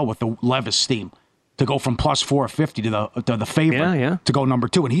weekend as well with the Levis team to go from plus 450 to the favorite to go number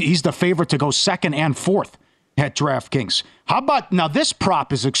 2. And he's the favorite to go 2nd and 4th at DraftKings. How about, now this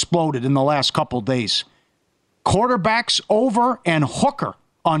prop has exploded in the last couple days. Quarterbacks over and Hooker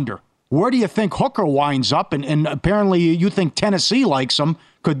under. Where do you think Hooker winds up? And apparently you think Tennessee likes him.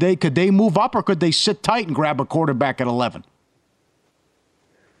 Could they move up, or could they sit tight and grab a quarterback at 11?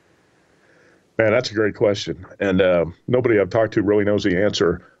 Man, that's a great question. And nobody I've talked to really knows the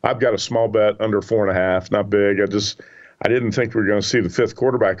answer. I've got a small bet under 4.5, not big. I didn't think we were going to see the 5th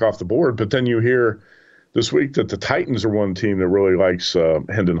quarterback off the board. But then you hear this week that the Titans are one team that really likes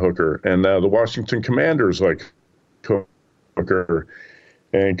Hendon Hooker, and the Washington Commanders like Hooker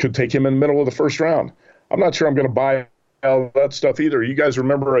and could take him in the middle of the first round. I'm not sure I'm going to buy all that stuff either. You guys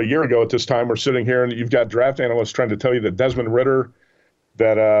remember a year ago at this time, we're sitting here and you've got draft analysts trying to tell you that Desmond Ridder,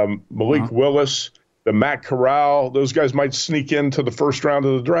 that Malik Willis, that Matt Corral, those guys might sneak into the first round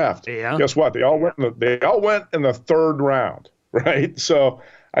of the draft. Yeah. Guess what? They all went in the 3rd round, right? So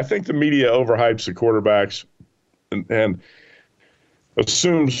I think the media overhypes the quarterbacks and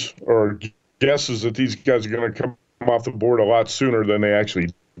assumes or guesses that these guys are going to come off the board a lot sooner than they actually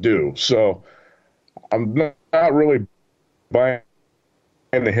do. So I'm not really buying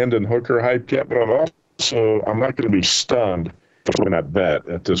the Hendon Hooker hype yet, but I'm not going to be stunned for that bet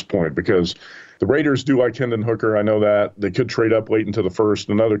at this point because the Raiders do like Hendon Hooker. I know that. They could trade up late into the first.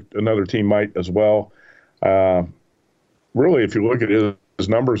 Another team might as well. Really, if you look at his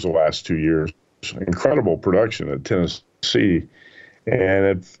numbers the last 2 years, incredible production at Tennessee.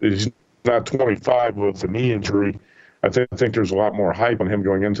 And he's not 25 with a knee injury. I think there's a lot more hype on him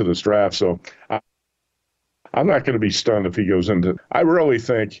going into this draft. So I'm not going to be stunned if he goes into – I really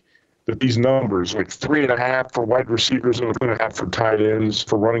think that these numbers, like 3.5 for wide receivers and 3.5 for tight ends,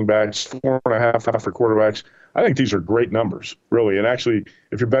 for running backs, 4.5 for quarterbacks, I think these are great numbers, really. And actually,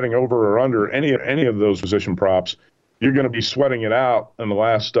 if you're betting over or under any of those position props, you're going to be sweating it out in the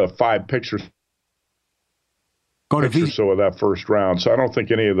last 5 picks or so of that first round. So I don't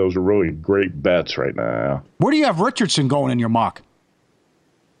think any of those are really great bets right now. Where do you have Richardson going in your mock?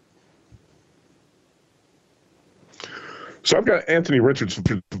 So I've got Anthony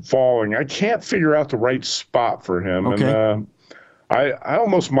Richardson falling. I can't figure out the right spot for him. Okay. And I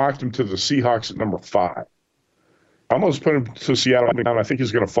almost mocked him to the Seahawks at number 5. I almost put him to Seattle. I think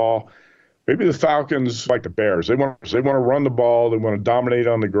he's going to fall. Maybe the Falcons, like the Bears, they want to run the ball. They want to dominate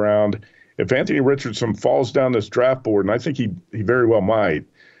on the ground. If Anthony Richardson falls down this draft board, and I think he very well might,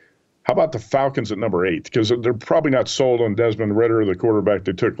 how about the Falcons at number 8? Because they're probably not sold on Desmond Ridder, the quarterback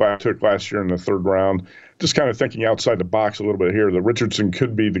they took last year in the 3rd round. Just kind of thinking outside the box a little bit here. The Richardson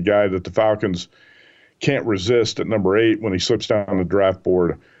could be the guy that the Falcons can't resist at number 8 when he slips down the draft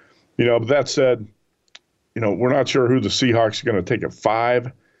board. But that said, we're not sure who the Seahawks are going to take at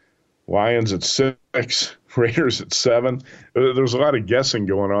 5. Lions at 6, Raiders at 7. There's a lot of guessing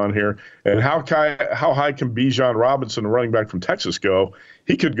going on here. And how high can Bijan Robinson, the running back from Texas, go?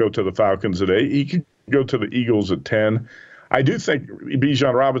 He could go to the Falcons at 8. He could go to the Eagles at 10. I do think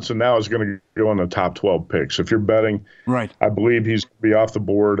Bijan Robinson now is going to go in the top 12 picks. If you're betting, right, I believe he's going to be off the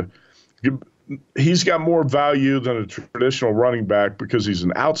board. He's got more value than a traditional running back because he's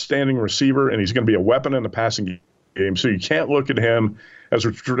an outstanding receiver and he's going to be a weapon in the passing game. So you can't look at him as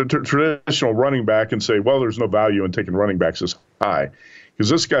a traditional running back and say, well, there's no value in taking running backs this high. Because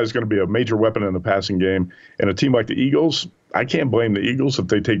this guy's going to be a major weapon in the passing game. And a team like the Eagles, I can't blame the Eagles if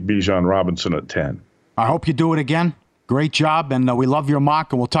they take Bijan Robinson at 10. I hope you do it again. Great job, and we love your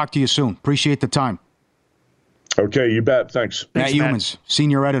mock, and we'll talk to you soon. Appreciate the time. Okay, you bet. Thanks. Matt Humans,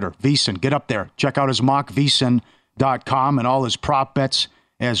 senior editor, VSiN. Get up there. Check out his mock, VSiN.com, and all his prop bets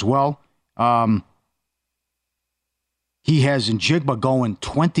as well. He has Njigba going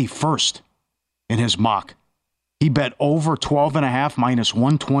 21st in his mock. He bet over 12.5 minus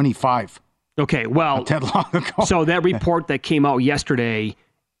 125. Okay, well, not that long ago. So that report that came out yesterday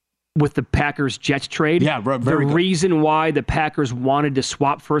with the Packers-Jets trade, the reason why the Packers wanted to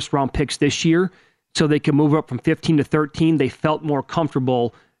swap first-round picks this year so they could move up from 15 to 13, they felt more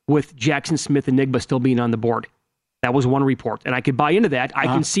comfortable with Jackson Smith and Njigba still being on the board. That was one report, and I could buy into that. I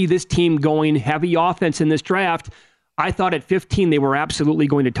can see this team going heavy offense in this draft. I thought at 15 they were absolutely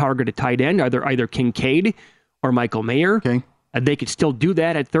going to target a tight end, either Kincaid or Michael Mayer. Okay. They could still do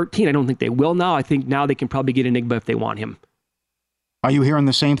that at 13. I don't think they will now. I think now they can probably get Njigba if they want him. Are you hearing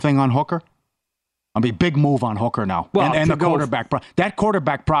the same thing on Hooker? I mean, big move on Hooker now. Well, and the quarterback prop. That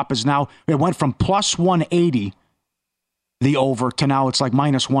quarterback prop is now, it went from plus 180, the over, to now it's like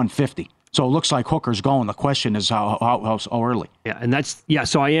minus 150. So it looks like Hooker's going. The question is how early. Yeah, and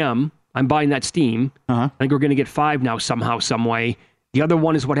so I'm buying that steam. I think we're going to get 5 now somehow, some way. The other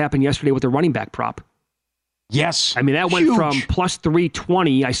one is what happened yesterday with the running back prop. Yes. I mean, that went from plus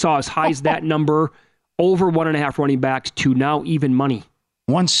 320. I saw as high as that number, over 1.5 running backs, to now even money.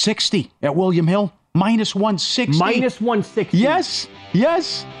 160 at William Hill. Minus 160. Minus 160. Yes.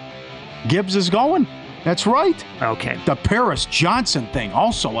 Gibbs is going. That's right. Okay. The Paris Johnson thing,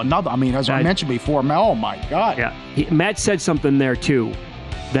 also another. I mean, as I mentioned before, oh my God. Yeah. Matt said something there too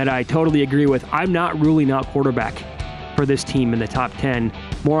that I totally agree with. I'm not ruling out quarterback for this team in the top 10.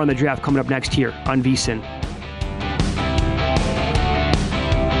 More on the draft coming up next year on VSiN.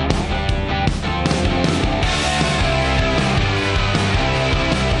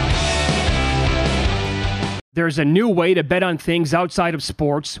 There's a new way to bet on things outside of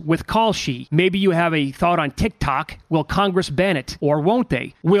sports with Kalshi. Maybe you have a thought on TikTok. Will Congress ban it? Or won't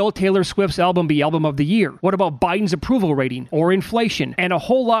they? Will Taylor Swift's album be Album of the Year? What about Biden's approval rating? Or inflation? And a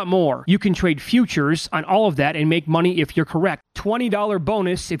whole lot more. You can trade futures on all of that and make money if you're correct. $20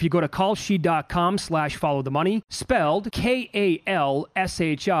 bonus if you go to kalshi.com/followthemoney, spelled KALSHI,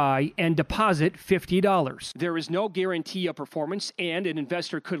 and deposit $50. There is no guarantee of performance, and an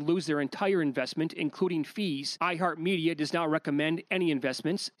investor could lose their entire investment, including fees. iHeartMedia does not recommend any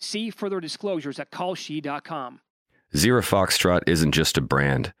investments. See further disclosures at kalshi.com. Zero Foxtrot isn't just a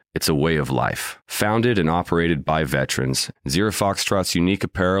brand, it's a way of life. Founded and operated by veterans, Zero Foxtrot's unique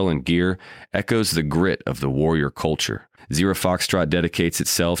apparel and gear echoes the grit of the warrior culture. Zero Foxtrot dedicates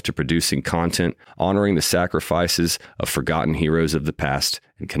itself to producing content, honoring the sacrifices of forgotten heroes of the past,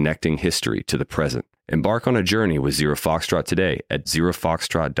 and connecting history to the present. Embark on a journey with Zero Foxtrot today at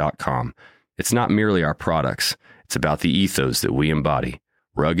zerofoxtrot.com. It's not merely our products, it's about the ethos that we embody.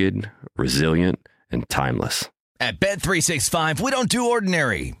 Rugged, resilient, and timeless. At Bet365, we don't do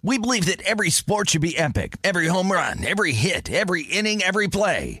ordinary. We believe that every sport should be epic. Every home run, every hit, every inning, every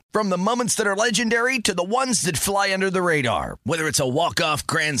play. From the moments that are legendary to the ones that fly under the radar. Whether it's a walk-off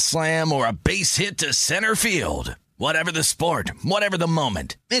grand slam or a base hit to center field. Whatever the sport, whatever the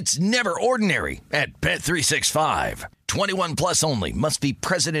moment, it's never ordinary at Bet365. 21 plus only. Must be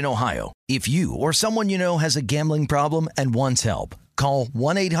present in Ohio. If you or someone you know has a gambling problem and wants help, call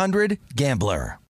 1-800-GAMBLER.